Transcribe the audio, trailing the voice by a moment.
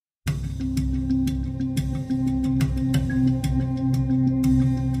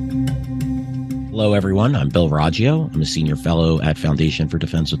Hello, everyone. I'm Bill Raggio. I'm a senior fellow at Foundation for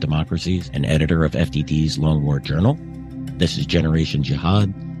Defense of Democracies and editor of FDD's Long War Journal. This is Generation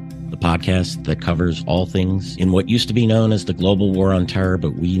Jihad, the podcast that covers all things in what used to be known as the global war on terror,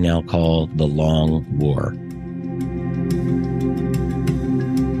 but we now call the Long War.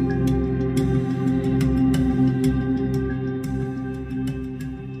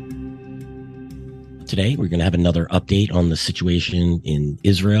 Today, we're going to have another update on the situation in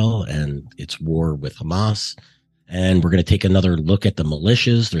Israel and its war with Hamas. And we're going to take another look at the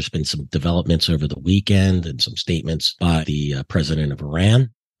militias. There's been some developments over the weekend and some statements by the president of Iran.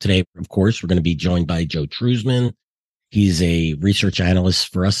 Today, of course, we're going to be joined by Joe Truzman. He's a research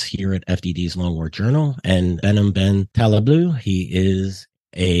analyst for us here at FDD's Long War Journal. And Behnam Taleblu, he is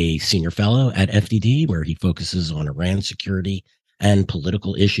a senior fellow at FDD, where he focuses on Iran security and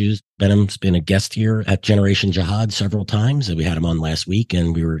political issues. Behnam's been a guest here at Generation Jihad several times. We had him on last week,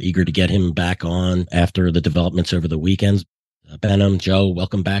 and we were eager to get him back on after the developments over the weekends. Behnam, Joe,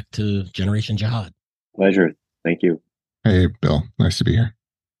 welcome back to Generation Jihad. Pleasure. Thank you. Hey, Bill. Nice to be here.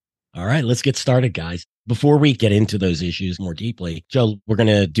 All right, let's get started, guys. Before we get into those issues more deeply, Joe, we're going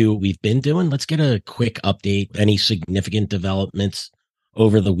to do what we've been doing. Let's get a quick update. Any significant developments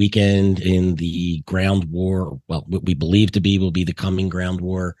over the weekend in the ground war, well, what we believe to be will be the coming ground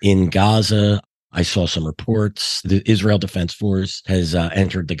war in Gaza. I saw some reports. The Israel Defense Force has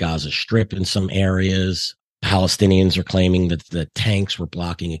entered the Gaza Strip in some areas. Palestinians are claiming that the tanks were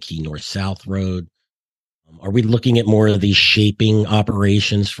blocking a key north-south road. Are we looking at more of these shaping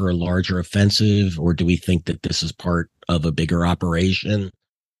operations for a larger offensive, or do we think that this is part of a bigger operation?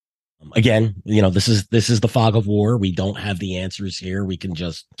 Again, this is the fog of war. We don't have the answers here. We can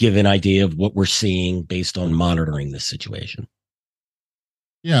just give an idea of what we're seeing based on monitoring this situation.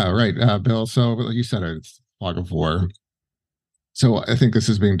 Yeah, right, Bill. So like you said, it's fog of war. So I think this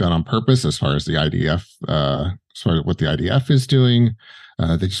is being done on purpose as far as the IDF, as far as what the IDF is doing.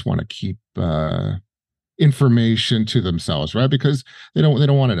 They just want to keep information to themselves, right? Because they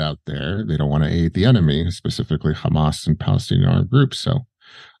don't want it out there. They don't want to aid the enemy, specifically Hamas and Palestinian armed groups. So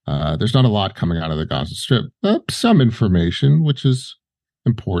there's not a lot coming out of the Gaza Strip. Some information, which is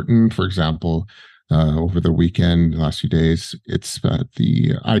important. For example, over the weekend, the last few days, it's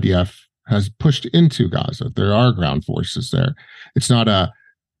the IDF has pushed into Gaza. There are ground forces there. It's not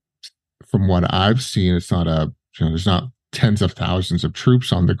from what I've seen, it's not there's not tens of thousands of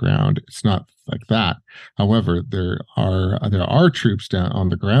troops on the ground. It's not like that. However, there are troops down on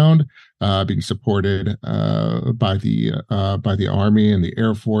the ground being supported by the Army and the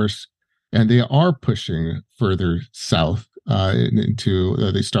Air Force, and they are pushing further south into.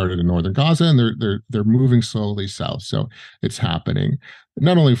 They started in northern Gaza, and they're moving slowly south. So it's happening.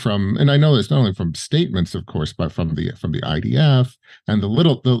 Not only from, and I know it's not only from statements, of course, but from the IDF and the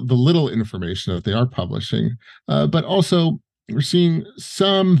little information that they are publishing, but also we're seeing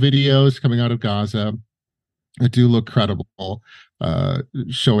some videos coming out of Gaza that do look credible,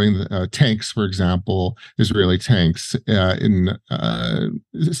 showing tanks, for example, Israeli tanks still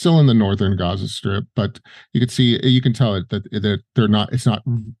in the northern Gaza Strip, but you can tell that they're not. It's not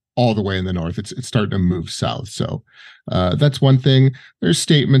all the way in the north. It's starting to move south. So that's one thing. There's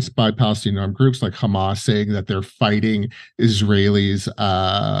statements by Palestinian armed groups like Hamas saying that they're fighting Israeli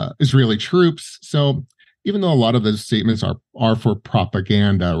troops. So even though a lot of those statements are for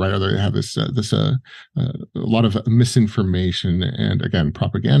propaganda, right? Or they have a lot of misinformation and, again,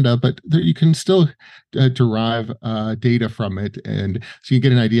 propaganda, but you can still derive data from it, and so you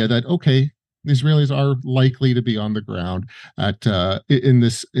get an idea that okay, the Israelis are likely to be on the ground in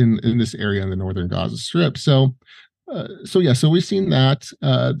this area in the northern Gaza Strip. So we've seen that.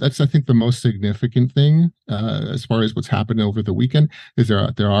 That's, I think, the most significant thing as far as what's happened over the weekend is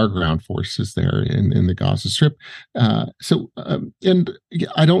there are ground forces there in the Gaza Strip. And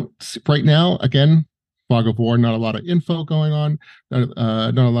I don't right now. Again, fog of war. Not a lot of info going on. Not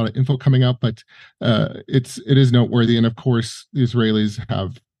a lot of info coming out, but it is noteworthy. And of course, the Israelis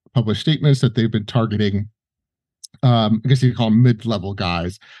have published statements that they've been targeting, I guess you call them mid-level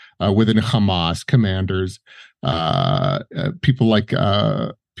guys within Hamas, commanders, people like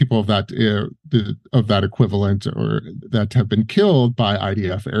people of that equivalent or that have been killed by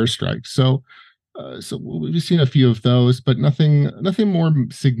IDF airstrikes. So we've seen a few of those, but nothing more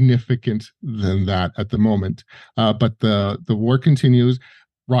significant than that at the moment. But the war continues.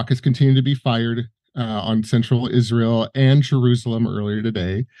 Rockets continue to be fired on central Israel and Jerusalem earlier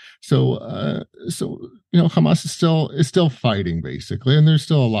today. So Hamas is still fighting basically, and there's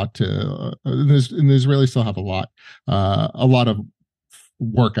still a lot to. And the Israelis still have a lot of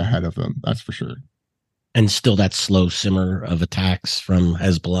work ahead of them. That's for sure. And still that slow simmer of attacks from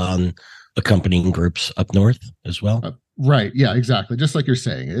Hezbollah accompanying groups up north as well. Right. Yeah, exactly. Just like you're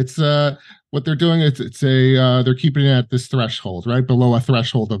saying. It's what they're doing is they're keeping it at this threshold, right? Below a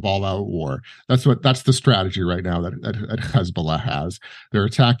threshold of all-out war. That's the strategy right now that Hezbollah has. They're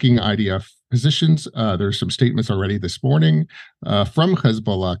attacking IDF positions. There's some statements already this morning from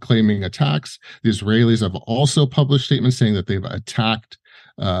Hezbollah claiming attacks. The Israelis have also published statements saying that they've attacked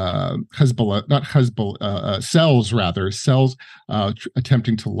Hezbollah, not Hezbollah, cells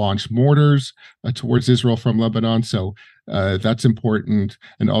attempting to launch mortars towards Israel from Lebanon. So that's important.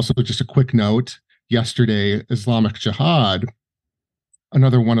 And also, just a quick note: yesterday, Islamic Jihad,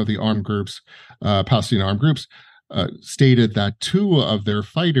 another one of the armed groups, Palestinian armed groups, stated that two of their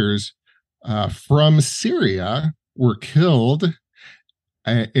fighters from Syria were killed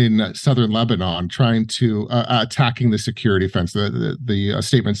in southern Lebanon, trying to attacking the security fence. The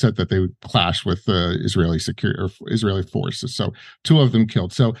statement said that they clashed with Israeli Israeli forces. So two of them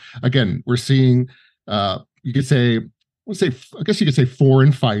killed. So again, we're seeing you could say. I guess you could say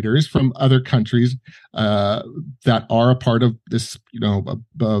foreign fighters from other countries that are a part of this,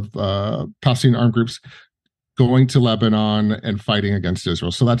 of Palestinian armed groups going to Lebanon and fighting against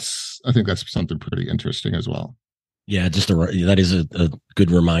Israel. So I think that's something pretty interesting as well. Yeah, that is a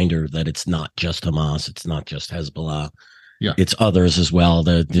good reminder that it's not just Hamas, it's not just Hezbollah. Yeah, it's others as well.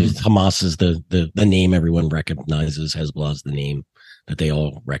 Hamas is the name everyone recognizes. Hezbollah is the name that they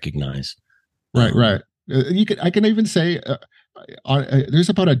all recognize. Right. I can even say there's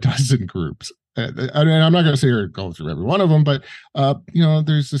about a dozen groups. I'm not going to say or go through every one of them, but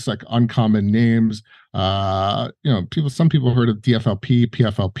there's this like uncommon names. Some people heard of DFLP,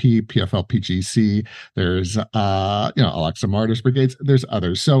 PFLP, PFLPGC. There's Al-Aqsa Martyrs Brigades. There's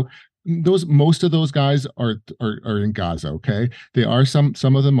others. So most of those guys are in Gaza. Okay, they are some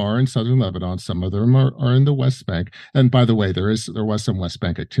of them are in southern Lebanon. Some of them are in the West Bank. And by the way, there was some West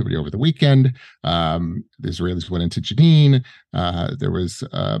Bank activity over the weekend. The Israelis went into Jenin. There was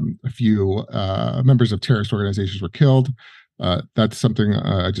a few members of terrorist organizations were killed. That's something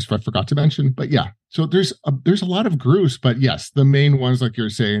I forgot to mention. But yeah, so there's a lot of groups, but yes, the main ones, like you're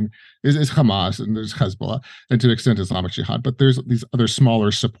saying, is Hamas, and there's Hezbollah, and to an extent Islamic Jihad, but there's these other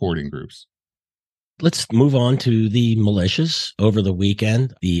smaller supporting groups. Let's move on to the militias. Over the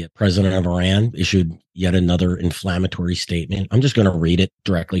weekend, the president of Iran issued yet another inflammatory statement. I'm just going to read it,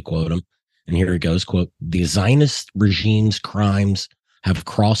 directly quote him. And here it goes, quote, "The Zionist regime's crimes have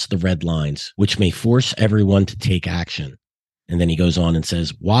crossed the red lines, which may force everyone to take action." And then he goes on and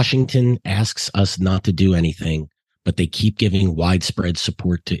says, "Washington asks us not to do anything, but they keep giving widespread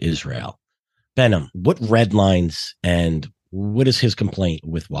support to Israel." Behnam, what red lines and what is his complaint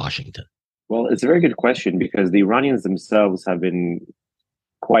with Washington? Well, it's a very good question because the Iranians themselves have been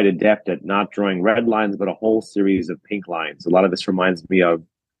quite adept at not drawing red lines, but a whole series of pink lines. A lot of this reminds me of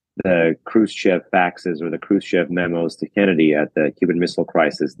the Khrushchev faxes or the Khrushchev memos to Kennedy at the Cuban Missile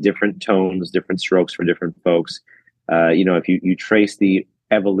Crisis. Different tones, different strokes for different folks. If you trace the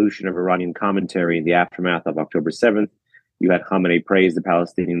evolution of Iranian commentary in the aftermath of October 7th, you had Khamenei praise the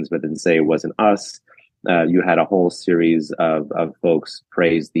Palestinians, but then say it wasn't us. You had a whole series of folks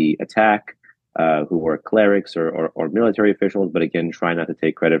praise the attack, who were clerics or military officials, but again, try not to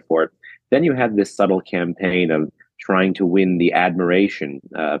take credit for it. Then you had this subtle campaign of trying to win the admiration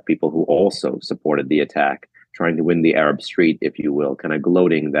of people who also supported the attack, trying to win the Arab street, if you will, kind of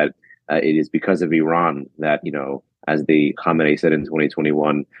gloating that it is because of Iran that, as the Khamenei said in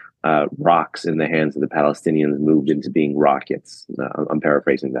 2021, rocks in the hands of the Palestinians moved into being rockets. I'm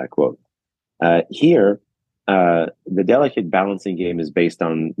paraphrasing that quote. Here, the delicate balancing game is based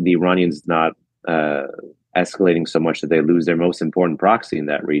on the Iranians not escalating so much that they lose their most important proxy in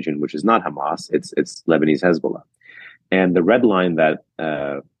that region, which is not Hamas, it's Lebanese Hezbollah. And the red line that,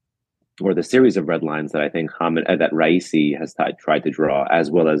 or the series of red lines that I think that Raisi has tried to draw, as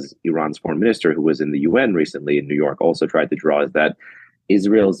well as Iran's foreign minister, who was in the UN recently in New York, also tried to draw, is that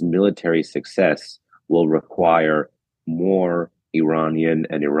Israel's military success will require more Iranian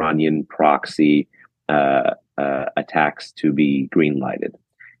and Iranian proxy attacks to be green-lighted.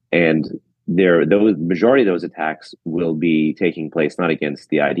 And those majority of those attacks will be taking place not against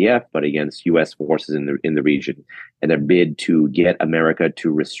the IDF, but against U.S. forces in the region, and their bid to get America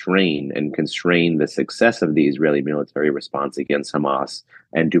to restrain and constrain the success of the Israeli military response against Hamas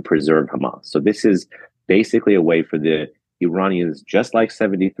and to preserve Hamas. So this is basically a way for the Iranians, just like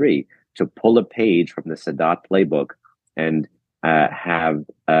 73, to pull a page from the Sadat playbook and have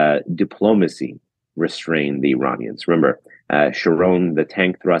diplomacy restrain the Iranians. Remember, Sharon, the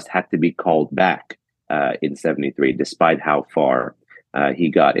tank thrust, had to be called back in 73, despite how far he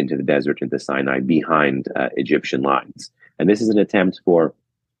got into the desert, into Sinai, behind Egyptian lines. And this is an attempt for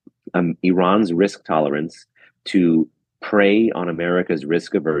Iran's risk tolerance to prey on America's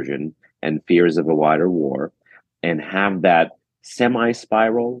risk aversion and fears of a wider war, and have that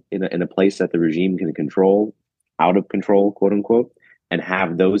semi-spiral in a place that the regime can control, out of control, quote unquote, and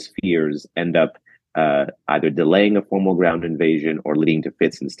have those fears end up either delaying a formal ground invasion or leading to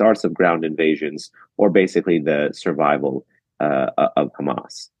fits and starts of ground invasions, or basically the survival of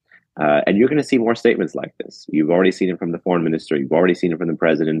Hamas. And you're going to see more statements like this. You've already seen it from the foreign minister. You've already seen it from the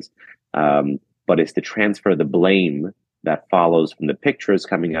president. But it's to transfer the blame that follows from the pictures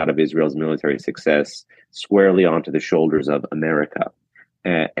coming out of Israel's military success squarely onto the shoulders of America.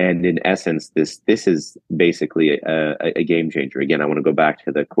 And in essence, this is basically a game changer. Again, I want to go back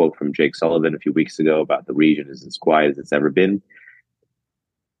to the quote from Jake Sullivan a few weeks ago about the region is as quiet as it's ever been.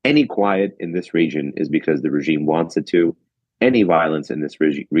 Any quiet in this region is because the regime wants it to. Any violence in this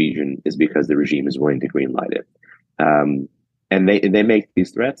region is because the regime is willing to greenlight it. And they make these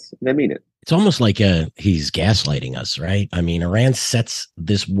threats, and they mean it. It's almost like he's gaslighting us, right? I mean, Iran sets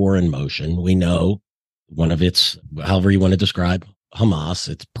this war in motion. We know one of its, however you want to describe Hamas,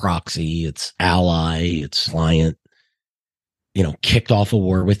 its proxy, its ally, its client, kicked off a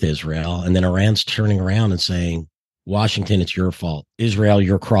war with Israel. And then Iran's turning around and saying, Washington, it's your fault. Israel,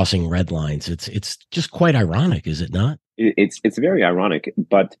 you're crossing red lines. It's just quite ironic, is it not? It's very ironic,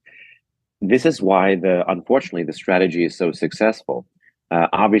 but this is why unfortunately the strategy is so successful.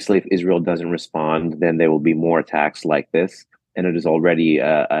 Obviously, if Israel doesn't respond, then there will be more attacks like this, and it is already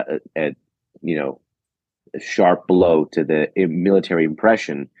a sharp blow to the military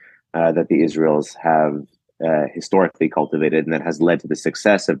impression that the Israelis have historically cultivated, and that has led to the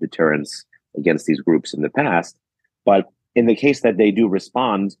success of deterrence against these groups in the past. But in the case that they do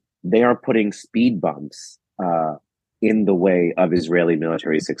respond, they are putting speed bumps in the way of Israeli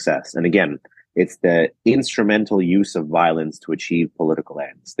military success. And again, it's the instrumental use of violence to achieve political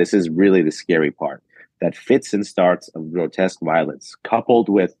ends. This is really the scary part, that fits and starts of grotesque violence, coupled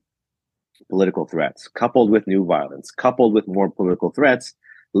with political threats, coupled with new violence, coupled with more political threats,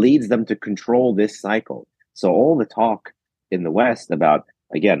 leads them to control this cycle. So all the talk in the West about,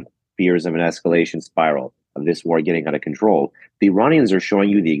 again, fears of an escalation spiral, of this war getting out of control, the Iranians are showing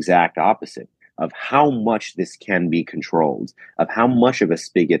you the exact opposite of how much this can be controlled, of how much of a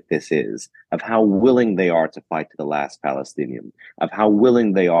spigot this is, of how willing they are to fight to the last Palestinian, of how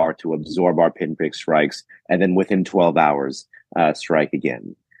willing they are to absorb our pinprick strikes and then within 12 hours strike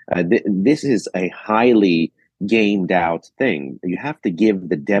again. This is a highly gamed out thing. You have to give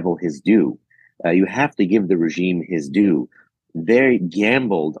the devil his due. You have to give the regime his due. They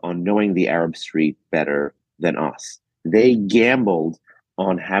gambled on knowing the Arab street better than us. They gambled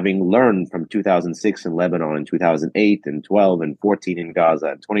on having learned from 2006 in Lebanon and 2008 and 12 and 14 in Gaza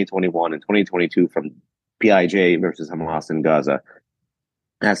and 2021 and 2022 from PIJ versus Hamas in Gaza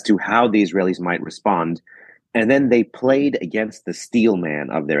as to how the Israelis might respond. And then they played against the steel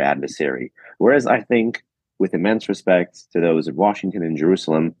man of their adversary. Whereas I think, with immense respect to those of Washington and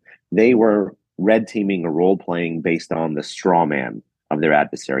Jerusalem, they were red teaming or role playing based on the straw man of their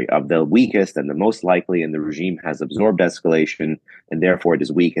adversary, of the weakest and the most likely, and the regime has absorbed escalation, and therefore it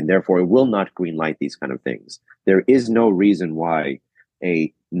is weak, and therefore it will not greenlight these kind of things. There is no reason why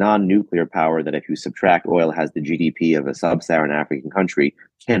a non-nuclear power that, if you subtract oil, has the GDP of a sub-Saharan African country,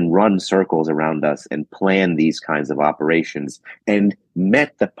 can run circles around us and plan these kinds of operations and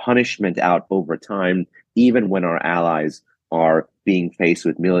met the punishment out over time, even when our allies are being faced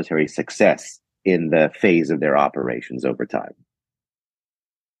with military success in the phase of their operations over time.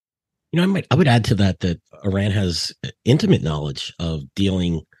 I would add to that Iran has intimate knowledge of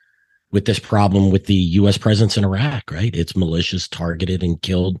dealing with this problem with the U.S. presence in Iraq, right? Its militias targeted and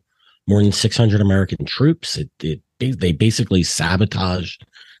killed more than 600 American troops. They basically sabotaged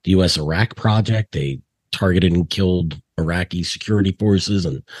the U.S. Iraq project. They targeted and killed Iraqi security forces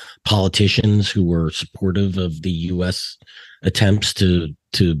and politicians who were supportive of the U.S. attempts to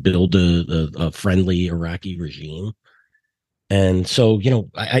build a friendly Iraqi regime. And so,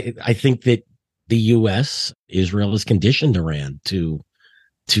 I think that the U.S., Israel has conditioned Iran to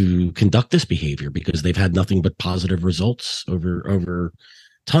conduct this behavior because they've had nothing but positive results over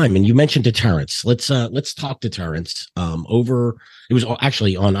time. And you mentioned deterrence. Let's talk deterrence. It was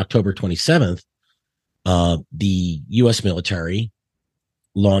actually on October 27th, the U.S. military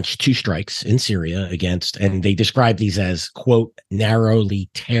launched 2 strikes in Syria against, and they described these as, quote, narrowly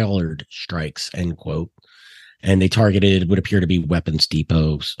tailored strikes, end quote. And they targeted what appear to be weapons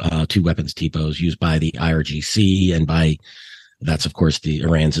depots, 2 weapons depots used by the IRGC and that's of course the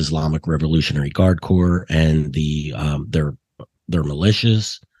Iran's Islamic Revolutionary Guard Corps and their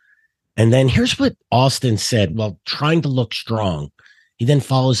militias. And then here's what Austin said while trying to look strong. He then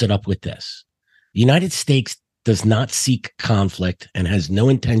follows it up with this. The United States does not seek conflict and has no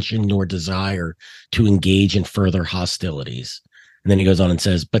intention nor desire to engage in further hostilities. And then he goes on and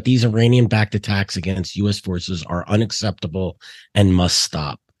says, but these Iranian-backed attacks against U.S. forces are unacceptable and must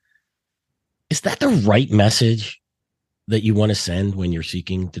stop. Is that the right message that you want to send when you're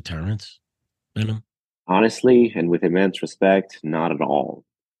seeking deterrence, Behnam? Honestly, and with immense respect, not at all.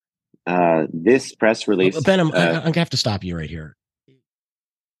 This press release... Behnam, I'm going to have to stop you right here.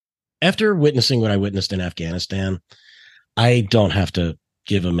 After witnessing what I witnessed in Afghanistan, I don't have to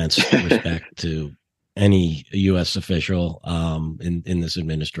give immense respect to any U.S. official in this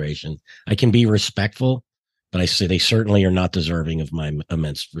administration. I can be respectful, but I say they certainly are not deserving of my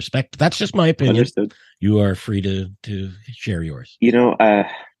immense respect. That's just my opinion. Understood. You are free to share yours.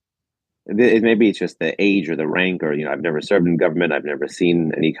 Maybe it's just the age or the rank, or I've never served in government. I've never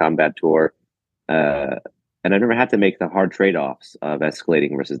seen any combat tour. And I've never had to make the hard trade-offs of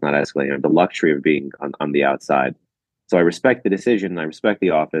escalating versus not escalating, or the luxury of being on the outside. So I respect the decision, I respect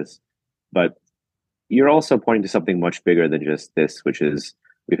the office, but you're also pointing to something much bigger than just this, which is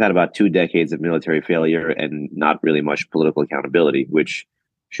we've had about 2 decades of military failure and not really much political accountability, which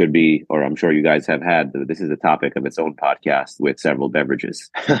should be, or I'm sure you guys have had, this is a topic of its own podcast with several beverages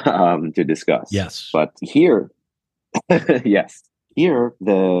to discuss. Yes. But here, here,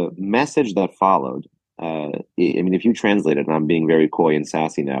 the message that followed, if you translate it, and I'm being very coy and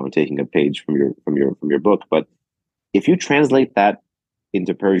sassy now and taking a page from your book, but if you translate that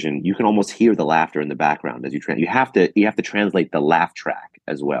into Persian, you can almost hear the laughter in the background as you have to translate the laugh track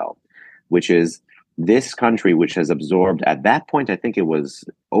as well, which is this country, which has absorbed at that point, I think it was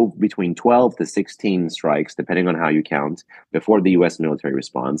between 12 to 16 strikes, depending on how you count, before the U.S. military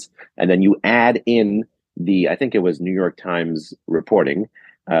response, and then you add in I think it was New York Times reporting,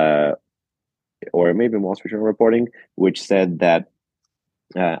 or maybe Wall Street Journal reporting, which said that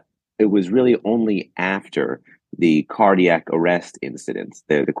it was really only after the cardiac arrest incident,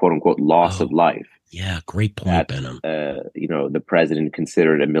 the quote unquote loss of life. Yeah, great point, Behnam. The president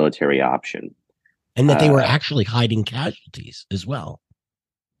considered a military option. And that they were actually hiding casualties as well.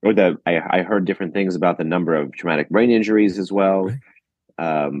 Or I heard different things about the number of traumatic brain injuries as well. Right.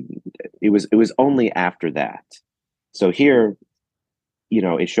 It was only after that. So here,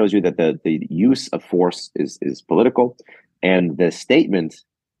 it shows you that the use of force is political, and the statement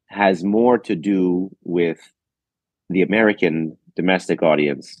has more to do with the American domestic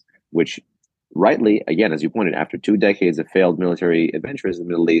audience, which rightly, again, as you pointed, after 2 decades of failed military adventures in the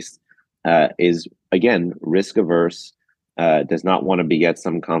Middle East, is, again, risk averse, does not want to beget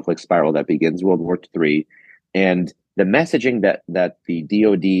some conflict spiral that begins World War III. And the messaging that the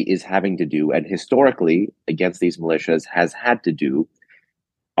DoD is having to do, and historically against these militias has had to do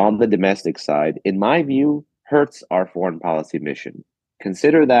on the domestic side, in my view, hurts our foreign policy mission.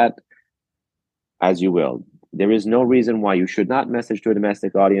 Consider that as you will. There is no reason why you should not message to a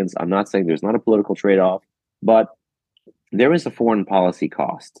domestic audience. I'm not saying there's not a political trade-off, but there is a foreign policy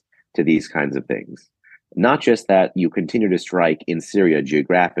cost to these kinds of things. Not just that you continue to strike in Syria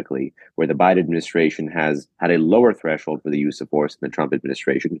geographically, where the Biden administration has had a lower threshold for the use of force than the Trump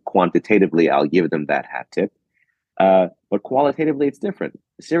administration. Quantitatively, I'll give them that hat tip. But qualitatively, it's different.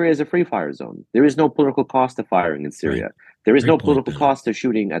 Syria is a free fire zone. There is no political cost to firing in Syria. Right. There is no political cost to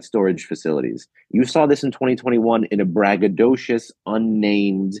shooting at storage facilities. You saw this in 2021 in a braggadocious,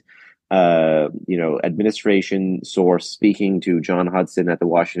 unnamed administration source speaking to John Hudson at the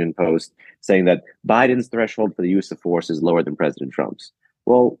Washington Post, saying that Biden's threshold for the use of force is lower than President Trump's.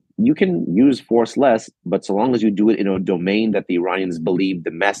 Well, you can use force less, but so long as you do it in a domain that the Iranians believe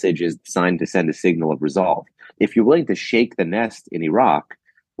the message is designed to send a signal of resolve. If you're willing to shake the nest in Iraq,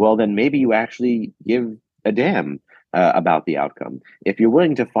 well, then maybe you actually give a damn about the outcome. If you're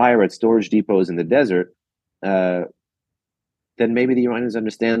willing to fire at storage depots in the desert, then maybe the Iranians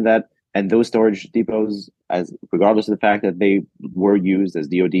understand that. And those storage depots, as regardless of the fact that they were used, as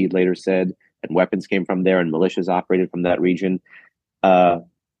DoD later said, and weapons came from there and militias operated from that region,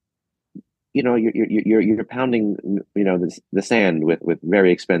 you're pounding the sand with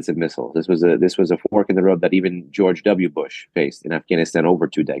very expensive missiles. This was a fork in the road that even George W. Bush faced in Afghanistan over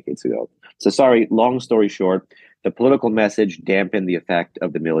 2 decades ago. So sorry, long story short, the political message dampened the effect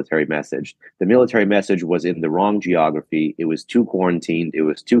of the military message. The military message was in the wrong geography. It was too quarantined. It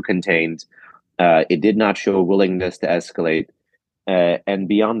was too contained. It did not show a willingness to escalate. And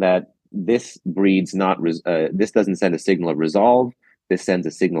beyond that, this doesn't send a signal of resolve. This sends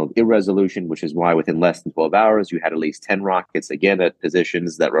a signal of irresolution, which is why within less than 12 hours, you had at least 10 rockets, again, at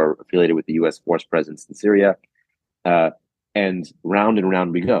positions that were affiliated with the U.S. force presence in Syria. And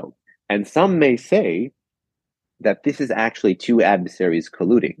round we go. And some may say that this is actually two adversaries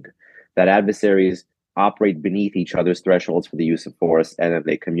colluding, that adversaries operate beneath each other's thresholds for the use of force, and that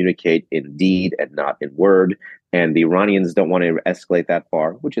they communicate in deed and not in word. And the Iranians don't want to escalate that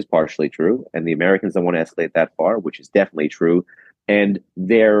far, which is partially true. And the Americans don't want to escalate that far, which is definitely true. And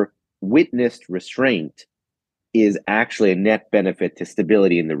their witnessed restraint is actually a net benefit to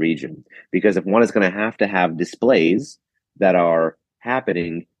stability in the region. Because if one is going to have displays that are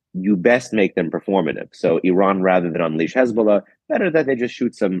happening, you best make them performative. So Iran, rather than unleash Hezbollah, better that they just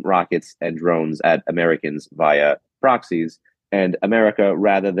shoot some rockets and drones at Americans via proxies. And America,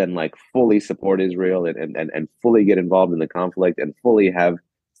 rather than like fully support Israel and fully get involved in the conflict and fully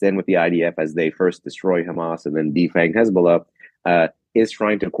stand with the IDF as they first destroy Hamas and then defang Hezbollah, is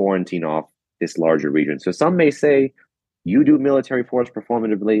trying to quarantine off this larger region. So some may say, you do military force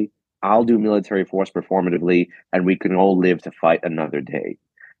performatively, I'll do military force performatively, and we can all live to fight another day.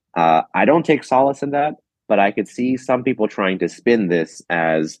 I don't take solace in that, but I could see some people trying to spin this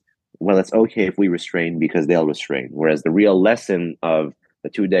as, well, it's okay if we restrain because they'll restrain. Whereas the real lesson of the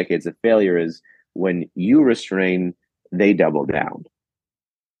 2 decades of failure is when you restrain, they double down.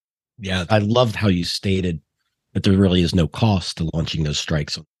 Yeah, I loved how you stated that there really is no cost to launching those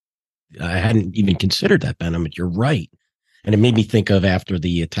strikes. I hadn't even considered that, Behnam, but you're right. And it made me think of after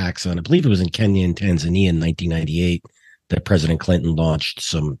the attacks on, I believe it was in Kenya and Tanzania in 1998, that President Clinton launched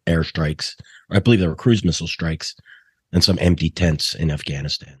some airstrikes, or I believe there were cruise missile strikes and some empty tents in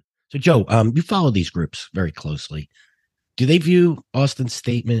Afghanistan. So, Joe, you follow these groups very closely. Do they view Austin's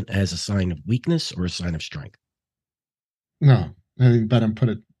statement as a sign of weakness or a sign of strength? No, I think Behnam put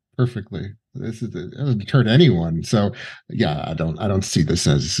it perfectly. This doesn't deter anyone. So, yeah, I don't see this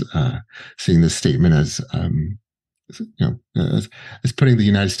as seeing this statement as as putting the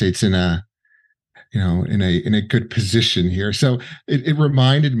United States in a in a good position here. So it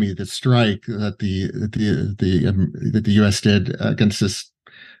reminded me the strike that the U.S. did against this,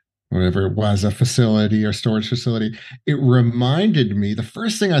 whatever it was, a facility or storage facility. It reminded me, the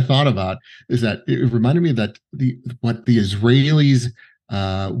first thing I thought about is that it reminded me that what the Israelis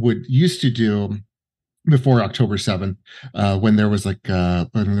would used to do before October 7th, when there was when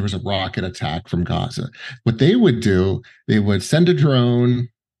there was a rocket attack from Gaza. What they would do, they would send a drone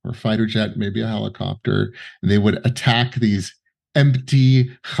or fighter jet, maybe a helicopter, and they would attack these empty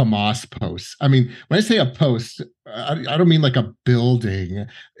Hamas posts. I mean, when I say a post, I don't mean like a building.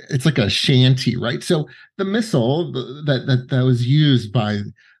 It's like a shanty, right? So the missile that was used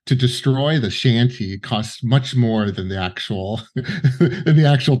to destroy the shanty costs much more than the actual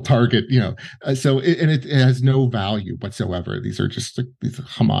target, So it has no value whatsoever. These are just these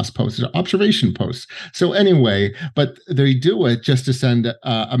Hamas posts, observation posts. So anyway, but they do it just to send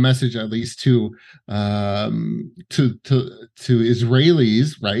a message, at least to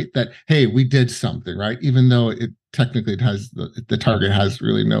Israelis, right? That, hey, we did something, right? Even though technically it has the target has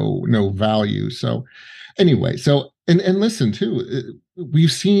really no value. So anyway, and listen too,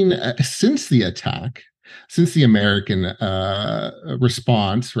 we've seen since the attack, since the American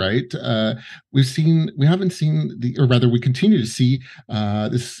response, right? We haven't seen or rather, we continue to see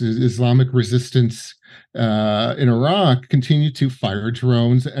this Islamic resistance in Iraq continue to fire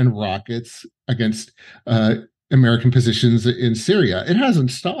drones and rockets against American positions in Syria. It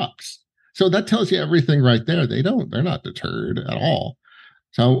hasn't stopped. So that tells you everything right there. They're not deterred at all.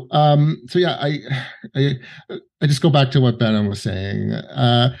 So, yeah, I just go back to what Behnam was saying.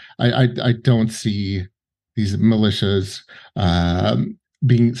 I don't see these militias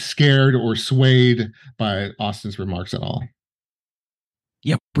being scared or swayed by Austin's remarks at all.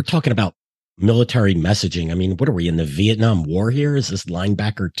 Yeah, we're talking about military messaging. I mean, what are we in the Vietnam War here? Is this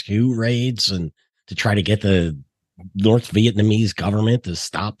linebacker 2 raids and to try to get the North Vietnamese government to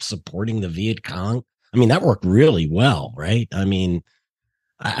stop supporting the Viet Cong? I mean, that worked really well, right? I mean,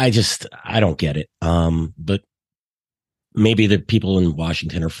 I don't get it. But maybe the people in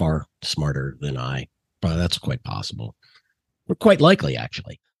Washington are far smarter than I, but that's quite possible. Or quite likely,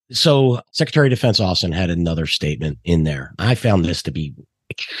 actually. So Secretary of Defense Austin had another statement in there. I found this to be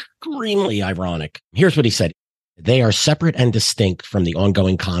extremely ironic. Here's what he said. They are separate and distinct from the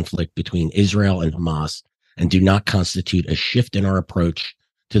ongoing conflict between Israel and Hamas and do not constitute a shift in our approach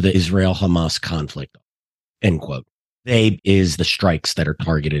to the Israel-Hamas conflict. End quote. They is the strikes that are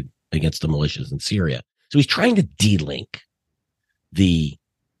targeted against the militias in Syria. So he's trying to delink the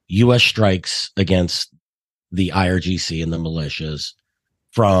U.S. strikes against the IRGC and the militias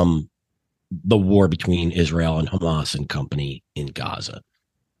from the war between Israel and Hamas and company in Gaza,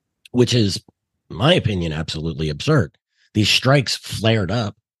 which is, in my opinion, absolutely absurd. These strikes flared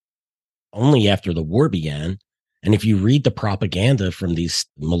up only after the war began. And if you read the propaganda from these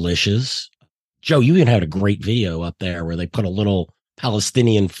militias, Joe, you even had a great video up there where they put a little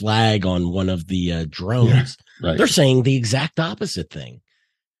Palestinian flag on one of the drones. Yeah, right. They're saying the exact opposite thing.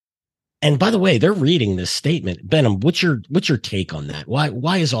 And by the way, they're reading this statement. Behnam, what's your take on that?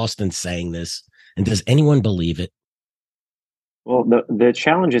 Why is Austin saying this? And does anyone believe it? Well, the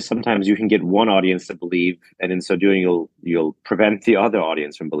challenge is sometimes you can get one audience to believe, and in so doing, you'll prevent the other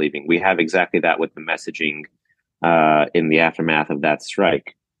audience from believing. We have exactly that with the messaging in the aftermath of that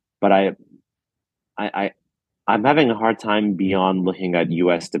strike. But I'm having a hard time beyond looking at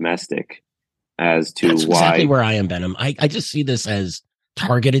U.S. domestic as to That's why. Exactly where I am, Behnam. I just see this as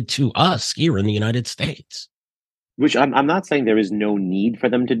targeted to us here in the United States. Which I'm not saying there is no need for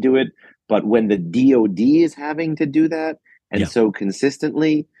them to do it, but when the DoD is having to do that, and so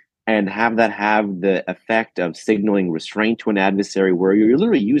consistently, and have the effect of signaling restraint to an adversary where you're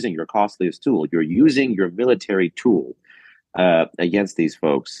literally using your costliest tool. You're using your military tool against these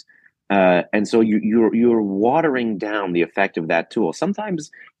folks. And so you're watering down the effect of that tool. Sometimes,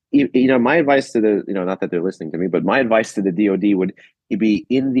 my advice to the, not that they're listening to me, but my advice to the DoD would be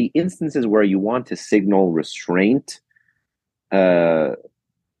in the instances where you want to signal restraint,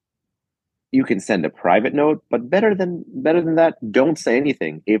 you can send a private note, but better than that, don't say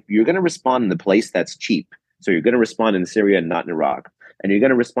anything. If you're going to respond in the place that's cheap, so you're going to respond in Syria and not in Iraq, and you're going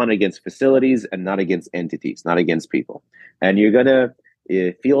to respond against facilities and not against entities, not against people, and you're going to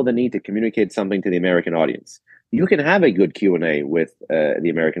feel the need to communicate something to the American audience, you can have a good Q&A with the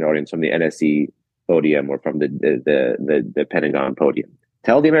American audience from the NSC podium or from the Pentagon podium.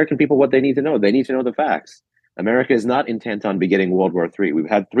 Tell the American people what they need to know. They need to know the facts. America is not intent on beginning World War III. We've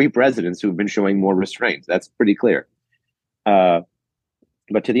had 3 presidents who've been showing more restraint. That's pretty clear. But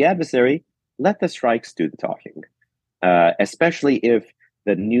to the adversary, let the strikes do the talking, especially if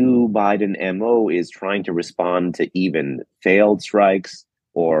the new Biden MO is trying to respond to even failed strikes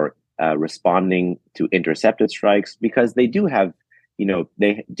or responding to intercepted strikes, because they do have,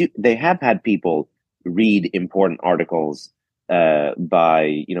 they have had people read important articles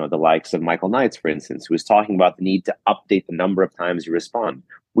by, the likes of Michael Knights, for instance, who is talking about the need to update the number of times you respond.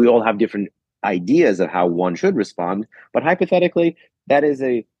 We all have different ideas of how one should respond, but hypothetically, that is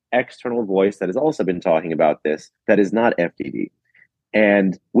a external voice that has also been talking about this, that is not FDD.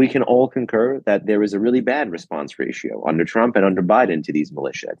 And we can all concur that there is a really bad response ratio under Trump and under Biden to these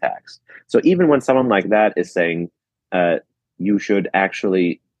militia attacks. So even when someone like that is saying you should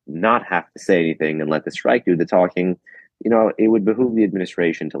actually not have to say anything and let the strike do the talking, it would behoove the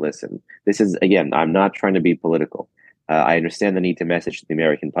administration to listen. This is, again, I'm not trying to be political. I understand the need to message to the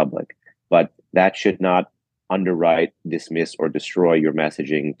American public, but that should not underwrite, dismiss, or destroy your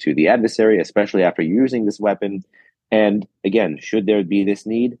messaging to the adversary, especially after using this weapon. And again, should there be this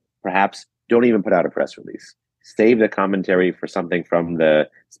need, perhaps don't even put out a press release. Save the commentary for something from the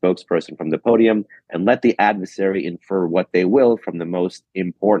spokesperson from the podium and let the adversary infer what they will from the most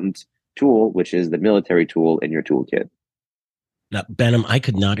important tool, which is the military tool in your toolkit. Now, Behnam, I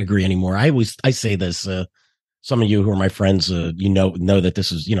could not agree anymore. I say this, some of you who are my friends, know that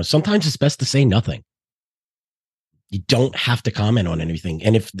this is, sometimes it's best to say nothing. You don't have to comment on anything.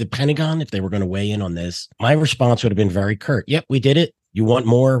 And if the Pentagon, if they were going to weigh in on this, my response would have been very curt. Yep, we did it. You want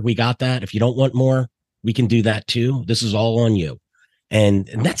more? We got that. If you don't want more, we can do that too. This is all on you. And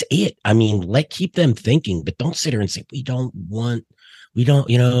that's it. I mean, keep them thinking, but don't sit here and say,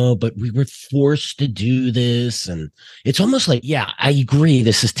 but we were forced to do this. And it's almost like, yeah, I agree.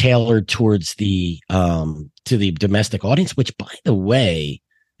 This is tailored towards to the domestic audience, which, by the way,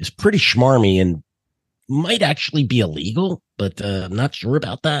 is pretty schmarmy and might actually be illegal, but I'm not sure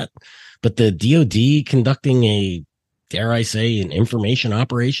about that. But the DoD conducting a, dare I say, an information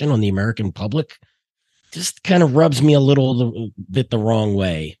operation on the American public just kind of rubs me a little bit the wrong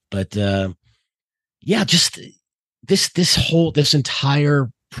way. But just this entire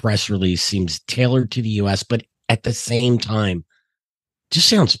press release seems tailored to the U.S., but at the same time, just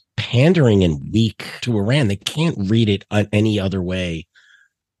sounds pandering and weak to Iran. They can't read it any other way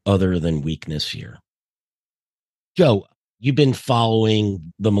other than weakness here. Joe, you've been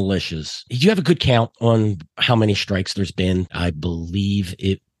following the militias. Do you have a good count on how many strikes there's been? I believe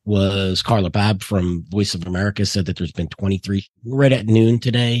it was Carla Babb from Voice of America said that there's been 23 right at noon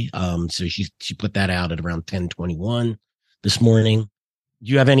today. So she put that out at around 10:21 this morning.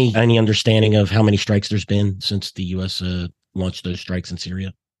 Do you have any understanding of how many strikes there's been since the U.S. Launched those strikes in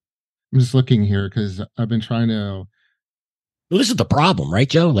Syria? I'm just looking here because I've been trying to. Well, this is the problem, right,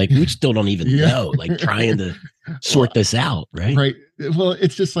 Joe? Like, we still don't even know, trying to sort this out, right? Right. Well,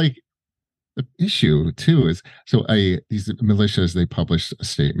 it's just like the issue too is these militias, they publish a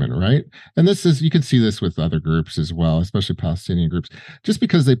statement, right? And this is, you can see this with other groups as well, especially Palestinian groups. Just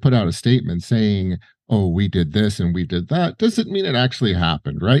because they put out a statement saying, oh, we did this and we did that, doesn't mean it actually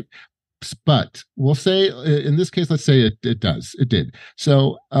happened, right? But we'll say in this case, let's say it did.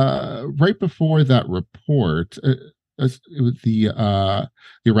 So right before that report, the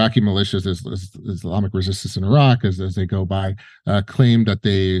Iraqi militias, Islamic resistance in Iraq, as they go by, claimed that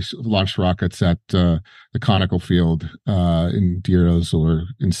they launched rockets at the Conical Field in Deir or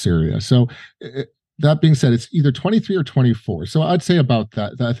in Syria. So that being said, it's either 23 or 24. So I'd say about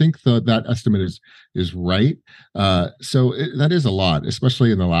that. I think that estimate is right. That is a lot,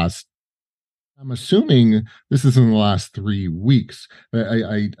 especially in the last. I'm assuming this is in the last 3 weeks.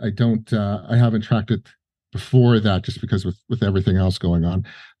 I don't. I haven't tracked it before that, just because with everything else going on,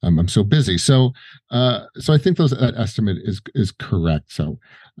 I'm so busy. So I think that estimate is correct. So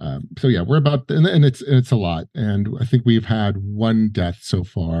yeah, we're about, and it's a lot. And I think we've had one death so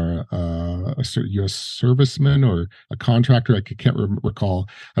far, a U.S. serviceman or a contractor. I can't recall.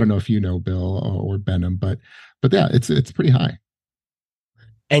 I don't know if you know, Bill or Behnam, but yeah, it's pretty high.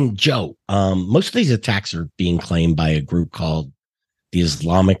 And Joe, most of these attacks are being claimed by a group called the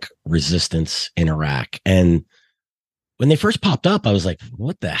Islamic Resistance in Iraq. And when they first popped up, I was like,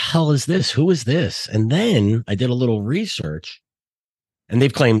 what the hell is this? Who is this? And then I did a little research, and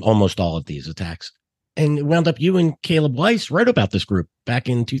they've claimed almost all of these attacks. And it wound up you and Caleb Weiss wrote about this group back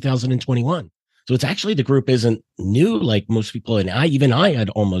in 2021. So it's actually, the group isn't new like most people. And I had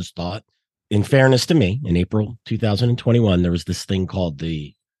almost thought, in fairness to me, in April 2021, there was this thing called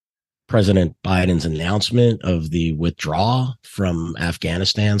the President Biden's announcement of the withdrawal from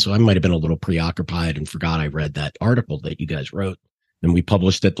Afghanistan. So I might have been a little preoccupied and forgot I read that article that you guys wrote, and we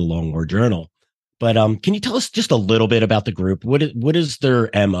published at the Long War Journal. But can you tell us just a little bit about the group? What is their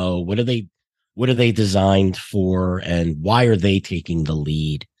MO? What are they designed for, and why are they taking the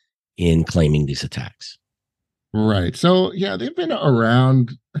lead in claiming these attacks? Right. So yeah, they've been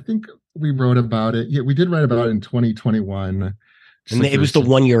around. I think we wrote about it. Yeah, we did write about it in 2021. And it was the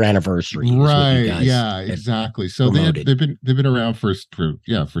 1 year anniversary, right? Yeah, exactly. So they've been around for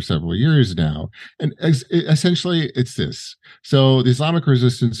several years now, and essentially it's this. So the Islamic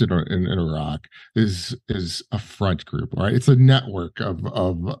Resistance in Iraq is a front group, right? It's a network of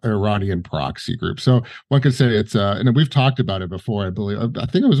Iranian proxy groups. So one could say it's and we've talked about it before. I believe I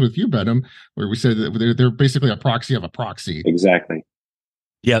think it was with you, Behnam, where we said that they're basically a proxy of a proxy. Exactly.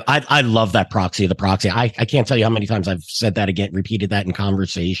 Yeah, I love that proxy of the proxy. I can't tell you how many times I've said that again, repeated that in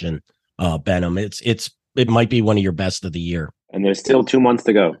conversation, Behnam. It might be one of your best of the year. And there's still 2 months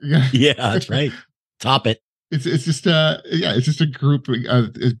to go. Yeah, that's right. Top it. It's just a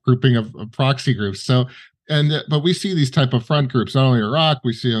grouping of proxy groups. So but we see these type of front groups not only in Iraq,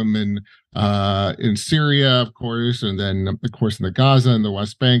 we see them in Syria, of course, and then of course in the Gaza and the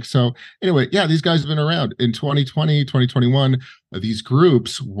West Bank. So anyway, yeah, these guys have been around. In 2020, 2021, these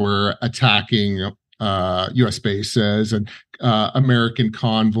groups were attacking U.S. bases and American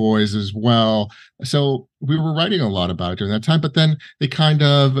convoys as well. So we were writing a lot about it during that time, but then we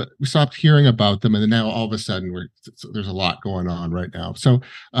stopped hearing about them, and then now all of a sudden there's a lot going on right now. So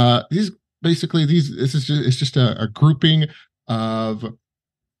it's just a grouping of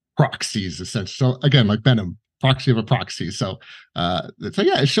proxies, essentially. So again, like Behnam, proxy of a proxy. So yeah,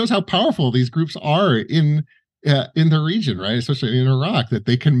 it shows how powerful these groups are in the region, right? Especially in Iraq, that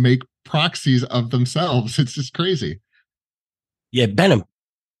they can make proxies of themselves. It's just crazy. Yeah, Behnam,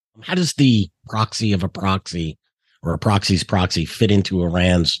 how does the proxy of a proxy or a proxy's proxy fit into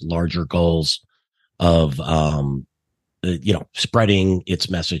Iran's larger goals of spreading its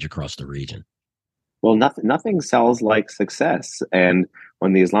message across the region? Well, nothing sells like success. And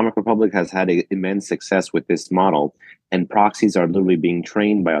when the Islamic Republic has had immense success with this model, and proxies are literally being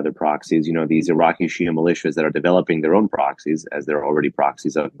trained by other proxies, these Iraqi Shia militias that are developing their own proxies, as they're already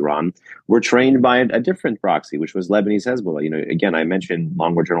proxies of Iran, were trained by a different proxy, which was Lebanese Hezbollah. Again, I mentioned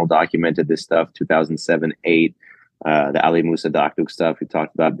Long War Journal documented this stuff, 2007, 8, the Ali Musa Dakduk stuff we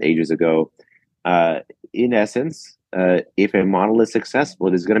talked about ages ago. In essence, if a model is successful,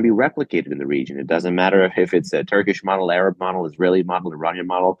 it is going to be replicated in the region. It doesn't matter if it's a Turkish model, Arab model, Israeli model, Iranian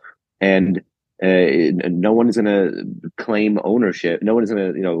model, and no one is going to claim ownership. No one is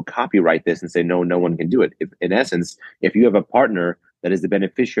going to, copyright this and say no one can do it. In essence, if you have a partner that is the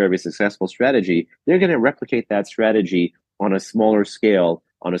beneficiary of a successful strategy, they're going to replicate that strategy on a smaller scale,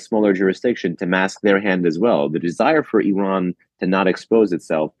 on a smaller jurisdiction, to mask their hand as well. The desire for Iran to not expose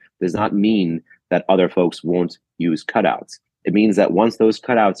itself does not mean that other folks won't use cutouts. It means that once those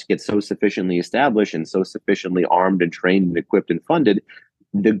cutouts get so sufficiently established and so sufficiently armed and trained and equipped and funded,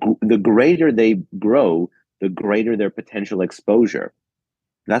 the greater they grow, the greater their potential exposure.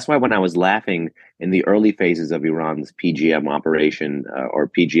 That's why when I was laughing in the early phases of Iran's PGM operation or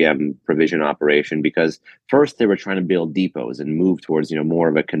PGM provision operation, because first they were trying to build depots and move towards more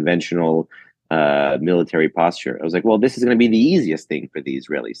of a conventional military posture. I was like, well, this is going to be the easiest thing for the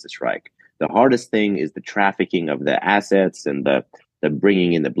Israelis to strike. The hardest thing is the trafficking of the assets and the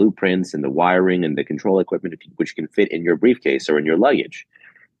bringing in the blueprints and the wiring and the control equipment, which can fit in your briefcase or in your luggage.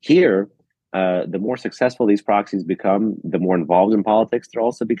 Here, the more successful these proxies become, the more involved in politics they're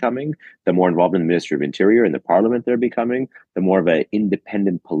also becoming, the more involved in the Ministry of Interior and the parliament they're becoming, the more of an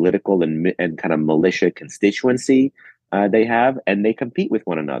independent political and kind of militia constituency they have, and they compete with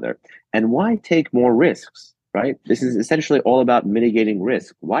one another. And why take more risks, right? This is essentially all about mitigating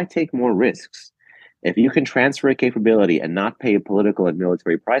risk. Why take more risks? If you can transfer a capability and not pay a political and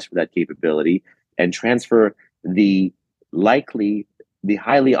military price for that capability, and transfer the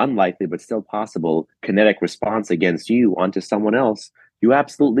highly unlikely but still possible kinetic response against you onto someone else, you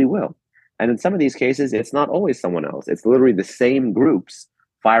absolutely will. And in some of these cases, it's not always someone else. It's literally the same groups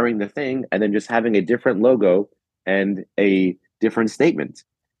firing the thing and then just having a different logo and a different statement.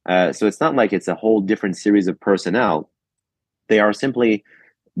 So it's not like it's a whole different series of personnel. They are simply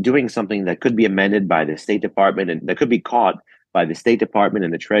doing something that could be amended by the State Department and that could be caught by the State Department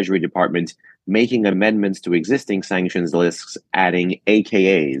and the Treasury Department, making amendments to existing sanctions lists, adding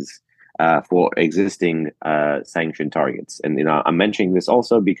AKAs for existing sanction targets. And I'm mentioning this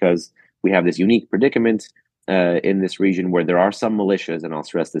also because we have this unique predicament in this region where there are some militias, and I'll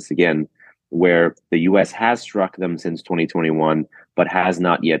stress this again, where the U.S. has struck them since 2021, but has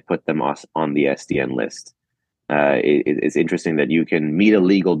not yet put them on the SDN list. It's interesting that you can meet a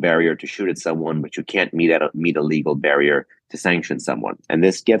legal barrier to shoot at someone, but you can't meet a legal barrier to sanction someone. And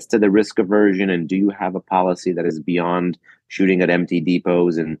this gets to the risk aversion. And do you have a policy that is beyond shooting at empty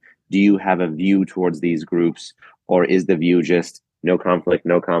depots? And do you have a view towards these groups? Or is the view just no conflict,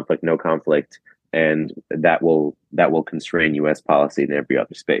 no conflict, no conflict? And that will constrain U.S. policy in every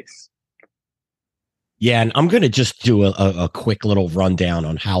other space. Yeah, and I'm going to just do a quick little rundown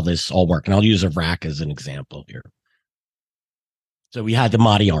on how this all worked. And I'll use Iraq as an example here. So we had the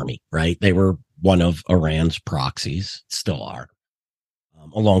Mahdi army, right? They were one of Iran's proxies, still are,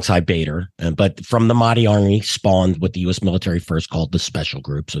 alongside Bader. But from the Mahdi army spawned what the U.S. military first called the special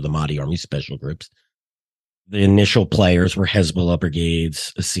groups, or the Mahdi army special groups. The initial players were Hezbollah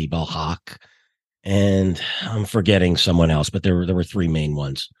brigades, Asib al-Haq, and I'm forgetting someone else, but there were three main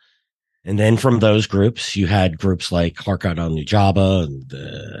ones. And then from those groups, you had groups like Harkat al-Nujaba and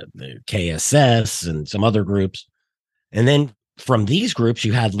the KSS and some other groups. And then from these groups,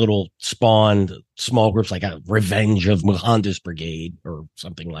 you had little spawned small groups like a Revenge of Muhandas Brigade or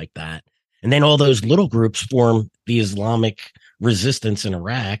something like that. And then all those little groups form the Islamic resistance in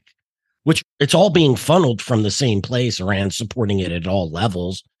Iraq, which it's all being funneled from the same place. Iran supporting it at all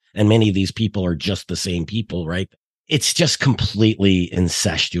levels. And many of these people are just the same people, right? It's just completely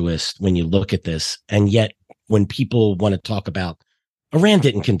incestuous when you look at this. And yet when people want to talk about Iran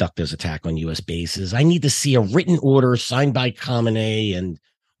didn't conduct this attack on U.S. bases, I need to see a written order signed by Khamenei and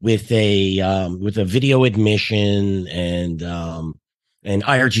with a video admission and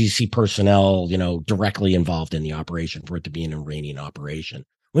IRGC personnel, directly involved in the operation for it to be an Iranian operation.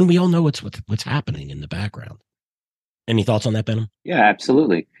 When we all know what's happening in the background. Any thoughts on that, Behnam? Yeah,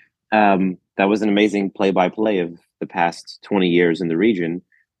 absolutely. That was an amazing play-by-play of the past 20 years in the region,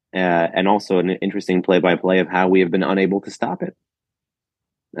 and also an interesting play-by-play of how we have been unable to stop it.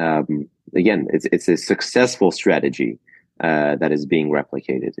 Again, it's a successful strategy that is being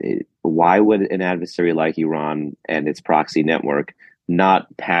replicated. Why would an adversary like Iran and its proxy network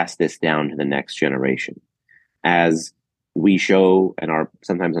not pass this down to the next generation? As we show, and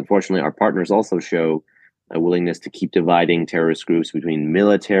sometimes, unfortunately, our partners also show a willingness to keep dividing terrorist groups between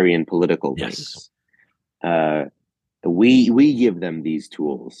military and political wings. Yes. We give them these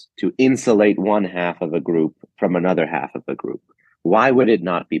tools to insulate one half of a group from another half of a group. Why would it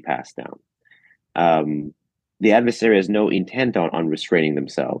not be passed down? The adversary has no intent on restraining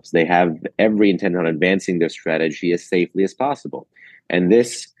themselves. They have every intent on advancing their strategy as safely as possible. And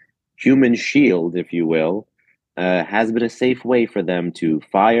this human shield, if you will, has been a safe way for them to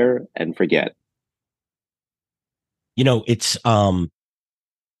fire and forget. It's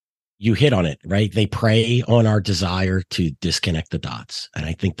you hit on it, right? They prey on our desire to disconnect the dots. And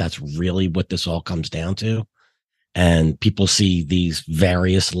I think that's really what this all comes down to. And people see these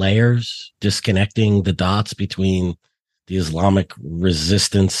various layers disconnecting the dots between the Islamic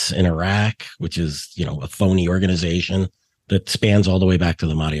resistance in Iraq, which is, a phony organization that spans all the way back to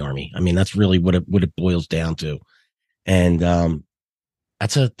the Mahdi army. I mean, that's really what it boils down to. And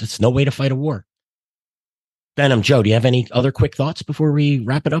That's no way to fight a war. Behnam, Joe, do you have any other quick thoughts before we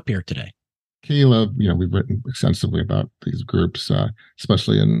wrap it up here today? Caleb, we've written extensively about these groups,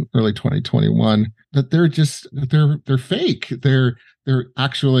 especially in early 2021, that they're fake. They're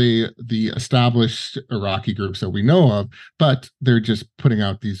actually the established Iraqi groups that we know of, but they're just putting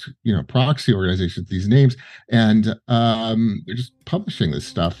out these, proxy organizations, these names, and they're just publishing this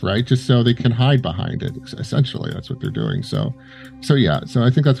stuff, right? Just so they can hide behind it. Essentially, that's what they're doing. So I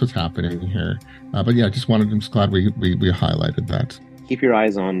think that's what's happening here. But yeah, I'm just glad we highlighted that. Keep your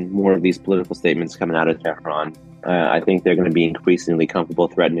eyes on more of these political statements coming out of Tehran. I think they're going to be increasingly comfortable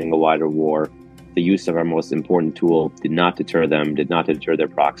threatening a wider war. The use of our most important tool did not deter them, did not deter their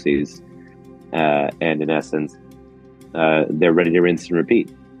proxies. And in essence, they're ready to rinse and repeat.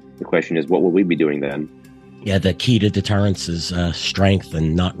 The question is, what will we be doing then? Yeah, the key to deterrence is strength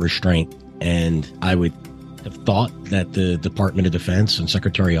and not restraint. And I would have thought that the Department of Defense and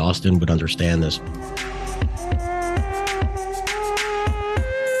Secretary Austin would understand this.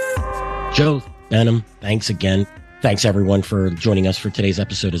 Joe, Behnam, thanks again. Thanks, everyone, for joining us for today's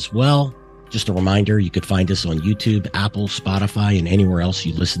episode as well. Just a reminder, you could find us on YouTube, Apple, Spotify, and anywhere else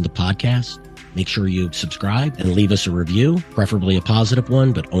you listen to podcasts. Make sure you subscribe and leave us a review, preferably a positive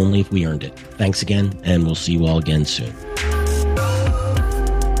one, but only if we earned it. Thanks again, and we'll see you all again soon.